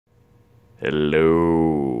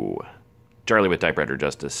Hello. Charlie with Typewriter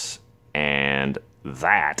Justice. And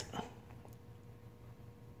that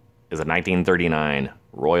is a 1939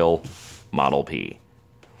 Royal Model P.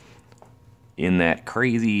 In that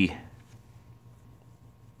crazy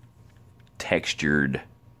textured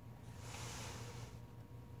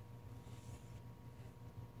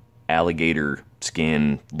alligator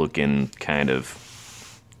skin looking kind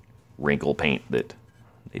of wrinkle paint that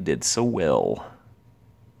they did so well.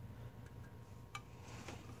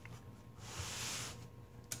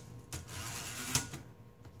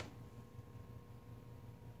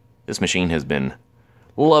 This machine has been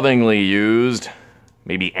lovingly used,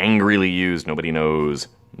 maybe angrily used, nobody knows.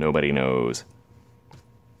 Nobody knows.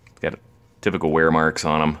 It's got typical wear marks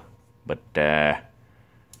on them, but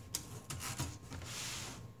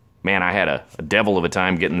man, I had a devil of a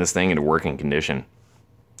time getting this thing into working condition.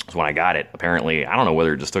 So when I got it, apparently, I don't know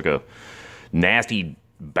whether it just took a nasty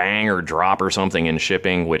bang or drop or something in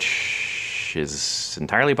shipping, which is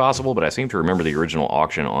entirely possible, but I seem to remember the original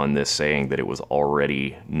auction on this saying that it was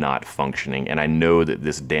already not functioning, and I know that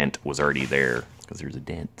this dent was already there, because there's a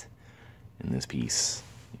dent in this piece.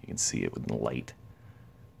 You can see it with the light.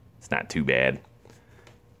 It's not too bad.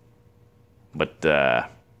 But, man,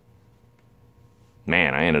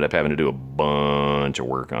 I ended up having to do a bunch of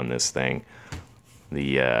work on this thing.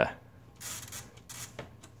 The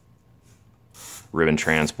ribbon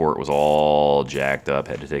transport was all jacked up.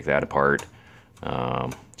 Had to take that apart.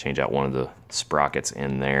 Change out one of the sprockets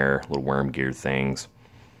in there, little worm gear things.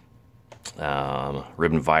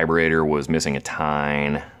 Ribbon vibrator was missing a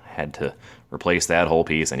tine. Had to replace that whole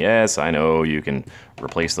piece. And yes, I know you can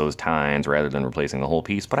replace those tines rather than replacing the whole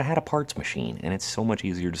piece, but I had a parts machine, and it's so much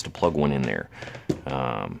easier just to plug one in there.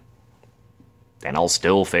 And I'll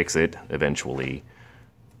still fix it eventually.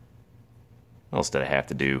 What else did I have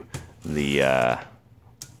to do? The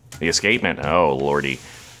escapement. Oh, lordy.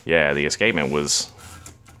 Yeah, the escapement was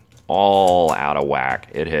all out of whack.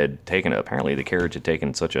 It had taken, apparently the carriage had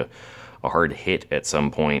taken such a hard hit at some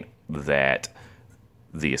point that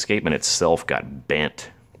the escapement itself got bent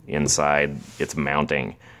inside its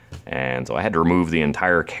mounting. And so I had to remove the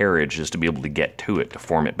entire carriage just to be able to get to it, to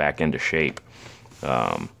form it back into shape.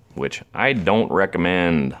 Which I don't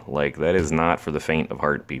recommend. Like, that is not for the faint of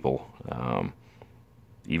heart, people.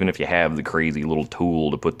 Even if you have the crazy little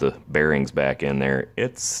tool to put the bearings back in there,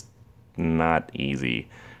 it's not easy.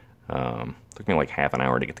 Took me like half an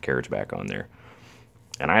hour to get the carriage back on there.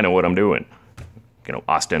 And I know what I'm doing. You know,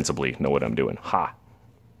 ostensibly know what I'm doing. Ha!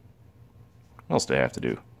 What else do I have to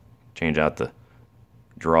do? Change out the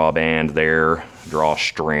drawband there,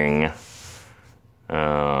 drawstring.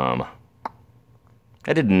 I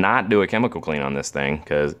did not do a chemical clean on this thing,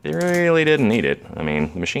 because it really didn't need it. I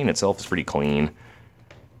mean, the machine itself is pretty clean.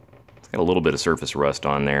 It's got a little bit of surface rust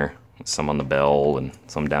on there. Some on the bell, and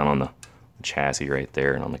some down on the chassis right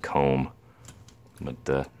there, and on the comb.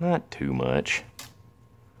 But not too much.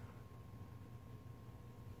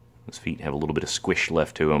 Those feet have a little bit of squish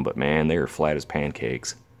left to them, but man, they are flat as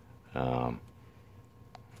pancakes. I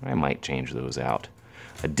might change those out.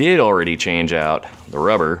 I did already change out the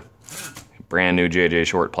rubber. Brand new JJ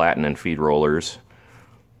Short Platinum feed rollers.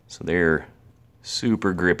 So they're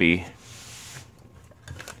super grippy.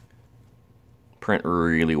 Print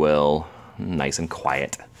really well. Nice and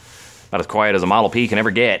quiet. Not as quiet as a Model P can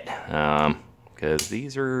ever get. Because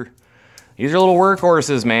these are little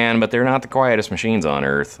workhorses, man, but they're not the quietest machines on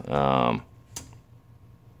earth.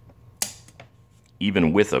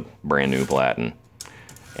 Even with a brand new Platinum.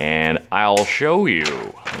 And I'll show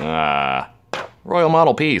you. Royal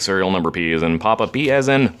Model P, serial number P as in Papa, P as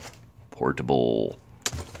in portable.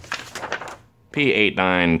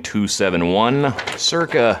 P89271,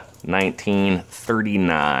 circa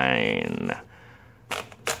 1939.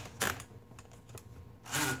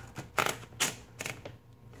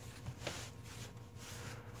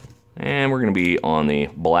 And we're going to be on the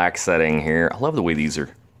black setting here. I love the way these are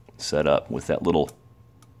set up with that little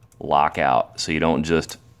lockout, so you don't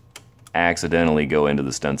just accidentally go into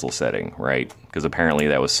the stencil setting, right? Because apparently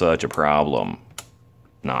that was such a problem.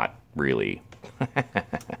 Not really.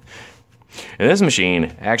 And this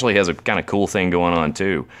machine actually has a kind of cool thing going on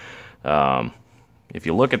too. If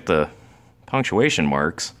you look at the punctuation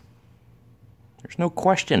marks, there's no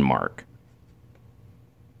question mark.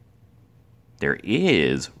 There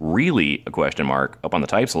is really a question mark up on the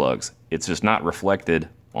type slugs. It's just not reflected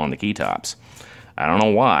on the keytops. I don't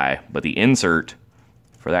know why, but the insert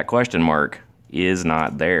for that question mark is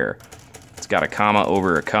not there. It's got a comma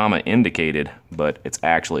over a comma indicated, but it's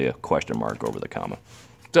actually a question mark over the comma.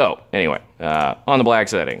 So, anyway, on the black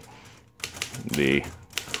setting, the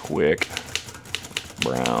quick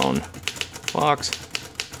brown fox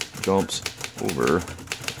jumps over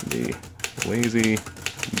the lazy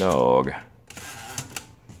dog.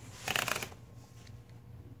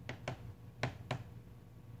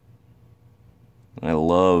 I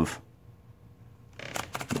love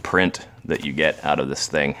the print that you get out of this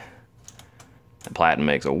thing. And platinum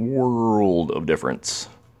makes a world of difference.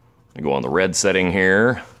 I go on the red setting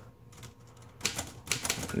here.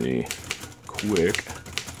 The quick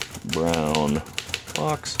brown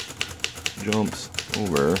fox jumps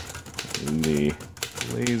over the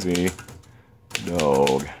lazy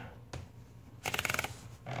dog.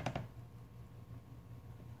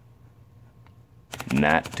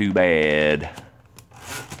 Not too bad.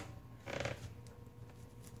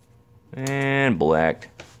 And black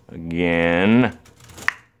again.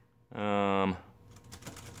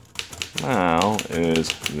 Now is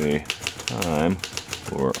the time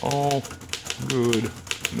for all good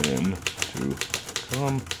men to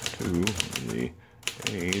come to the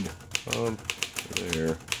aid of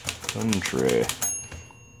their country.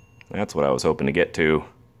 That's what I was hoping to get to.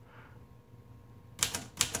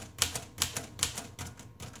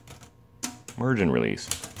 Merge and release.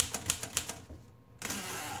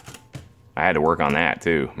 I had to work on that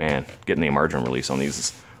too, man. Getting the margin release on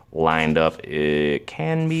these lined up, it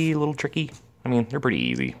can be a little tricky. I mean, they're pretty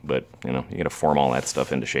easy, but you know, you gotta form all that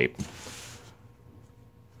stuff into shape.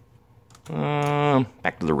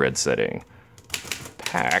 Back to the red setting.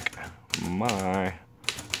 Pack my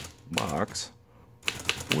box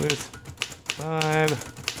with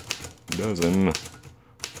 5 dozen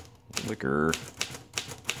liquor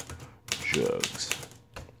jugs.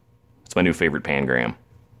 It's my new favorite pangram.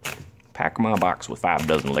 Pack my box with 5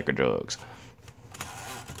 dozen liquor jugs.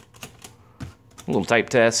 A little type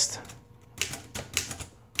test.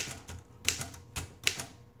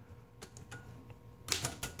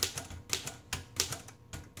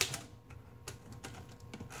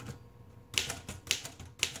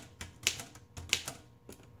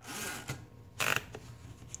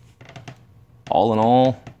 All in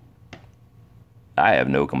all, I have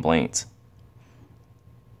no complaints.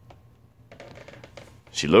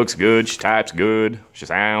 She looks good, she types good, she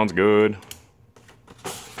sounds good. I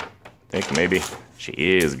think maybe she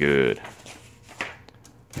is good.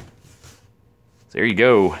 So there you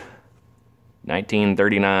go.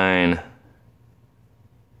 1939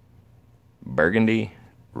 Burgundy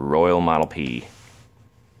Royal Model P.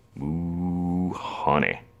 Ooh,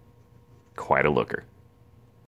 honey. Quite a looker.